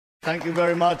Thank you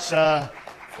very much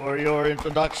for your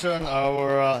introduction,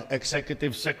 our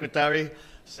Executive Secretary,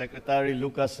 Secretary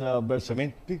Lucas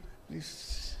Bersamin.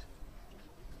 Please.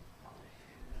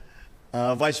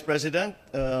 Vice President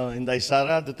Inday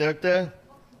Sara Duterte,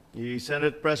 the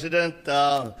Senate President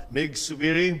Mig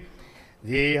Subiri,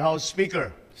 the House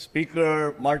Speaker,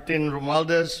 Speaker Martin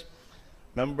Romualdez,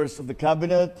 members of the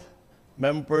Cabinet,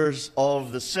 members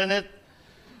of the Senate,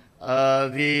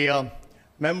 the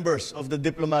members of the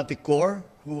Diplomatic Corps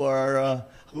who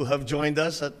have joined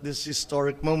us at this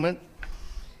historic moment,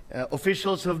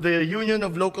 officials of the Union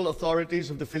of Local Authorities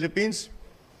of the Philippines,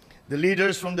 the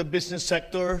leaders from the business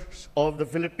sector of the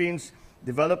Philippines,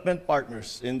 development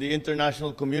partners in the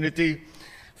international community,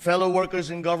 fellow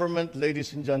workers in government,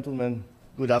 ladies and gentlemen,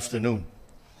 good afternoon.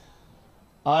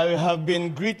 I have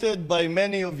been greeted by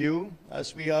many of you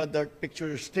as we had our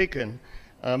pictures taken.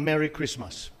 Merry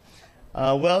Christmas.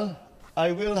 Well,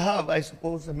 I will have, I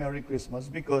suppose, a Merry Christmas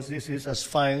because this is as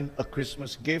fine a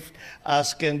Christmas gift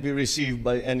as can be received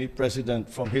by any president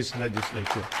from his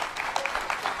legislature.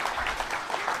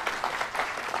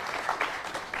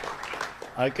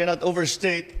 I cannot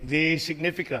overstate the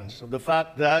significance of the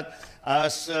fact that,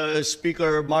 as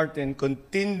Speaker Martin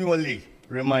continually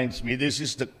reminds me, this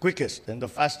is the quickest and the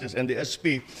fastest, and the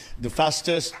SP, the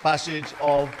fastest passage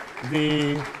of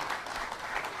the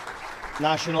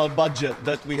national budget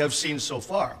that we have seen so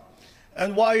far.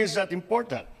 And why is that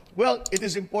important? Well, it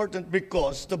is important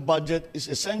because the budget is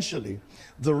essentially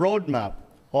the roadmap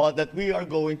that we are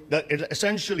going, that it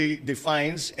essentially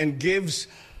defines and gives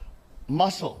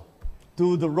muscle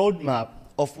to the roadmap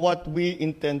of what we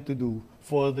intend to do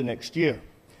for the next year.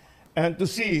 And to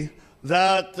see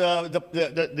that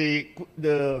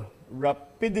the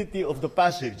rapidity of the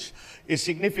passage is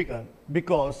significant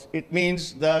because it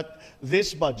means that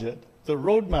this budget, the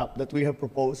roadmap that we have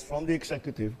proposed from the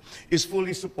executive, is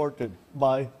fully supported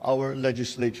by our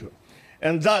legislature.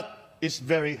 And that is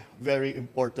very, very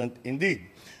important indeed,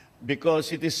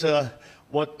 because it is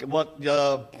what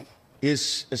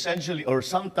is essentially or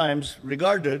sometimes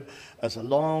regarded as a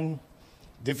long,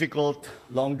 difficult,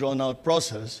 long drawn-out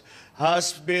process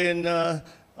has been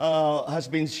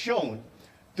shown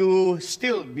to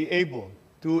still be able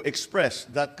to express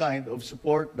that kind of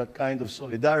support, that kind of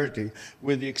solidarity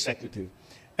with the executive.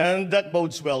 And that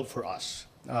bodes well for us.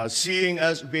 Seeing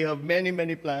as we have many,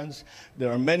 many plans,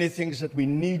 there are many things that we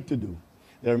need to do.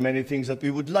 There are many things that we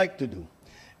would like to do.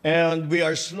 And we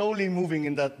are slowly moving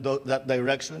in that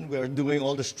direction. We are doing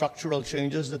all the structural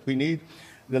changes that we need.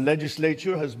 The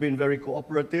legislature has been very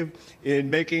cooperative in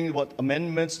making what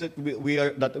amendments that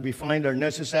we find are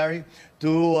necessary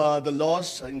to the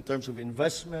laws in terms of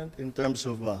investment, in terms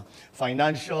of our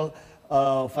financial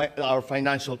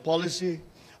policy.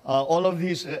 All of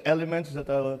these elements that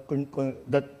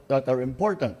are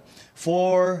important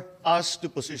for us to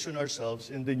position ourselves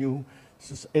in the new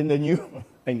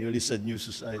I nearly said new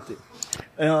society,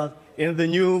 in the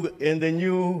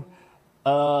new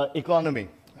economy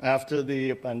after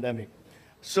the pandemic.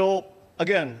 So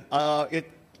again,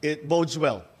 it bodes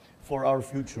well for our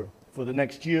future. For the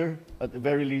next year, at the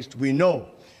very least, we know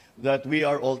that we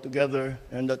are all together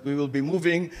and that we will be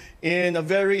moving in a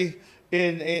very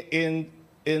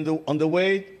on the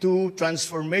way to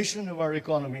transformation of our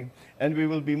economy, and we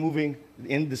will be moving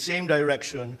in the same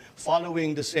direction,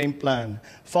 following the same plan,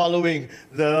 following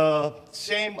the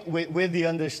same with the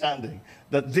understanding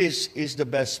that this is the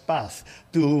best path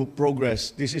to progress.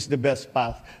 This is the best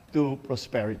path to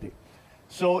prosperity.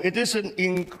 So it is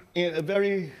a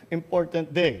very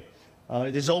important day.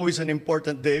 It is always an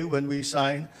important day when we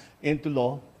sign into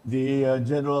law the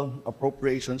General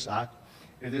Appropriations Act.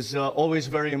 It is always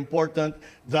very important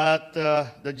that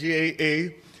the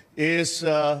GAA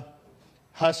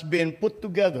has been put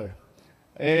together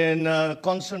in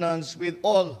consonance with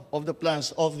all of the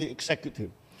plans of the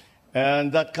executive.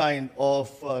 And that kind of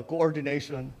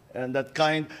coordination and that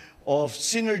kind of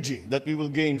synergy that we will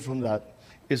gain from that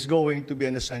is going to be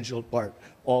an essential part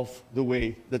of the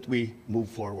way that we move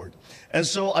forward. And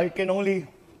so I can only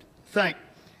thank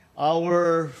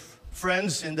our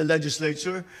friends in the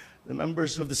legislature, the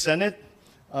members of the Senate,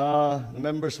 the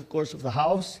members, of course, of the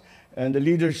House, and the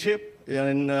leadership,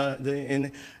 and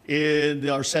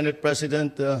our Senate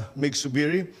President, Mig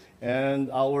Subiri, and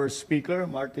our Speaker,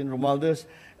 Martin Romualdez,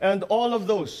 and all of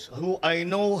those who I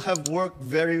know have worked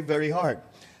very, very hard.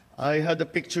 I had a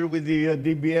picture with the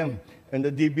DBM and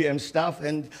the DBM staff,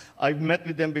 and I've met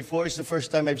with them before. It's the first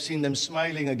time I've seen them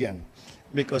smiling again,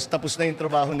 because tapos na yung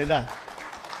trabaho nila.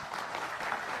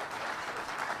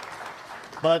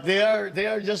 But they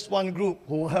are just one group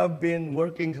who have been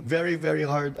working very, very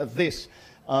hard at this.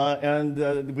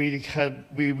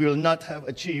 we will not have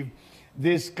achieved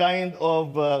this kind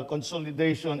of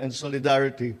consolidation and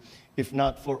solidarity if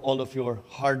not for all of your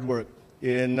hard work.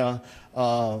 That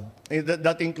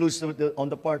includes on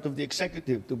the part of the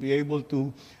executive to be able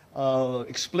to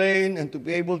explain and to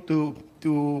be able to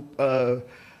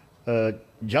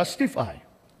justify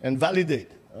and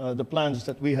validate the plans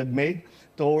that we had made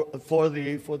for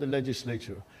the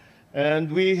legislature.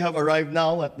 And we have arrived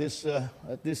now at this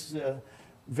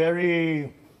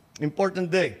very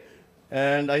important day.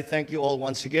 And I thank you all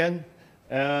once again.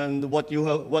 And what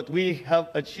we have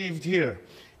achieved here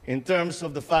in terms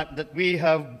of the fact that we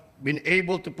have been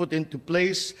able to put into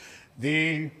place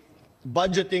the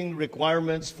budgeting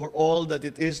requirements for all that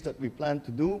it is that we plan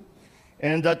to do,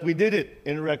 and that we did it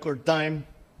in record time,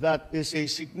 that is a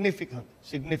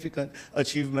significant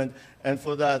achievement. And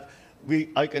for that,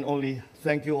 I can only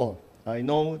thank you all. I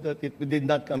know that it did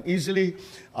not come easily.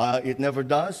 It never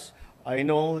does. I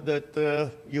know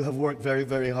that you have worked very,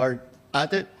 very hard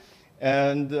at it.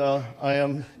 And I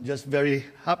am just very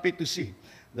happy to see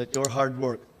that your hard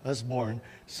work has borne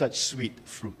such sweet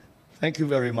fruit. Thank you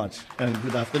very much, and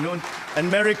good afternoon, and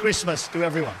Merry Christmas to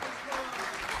everyone.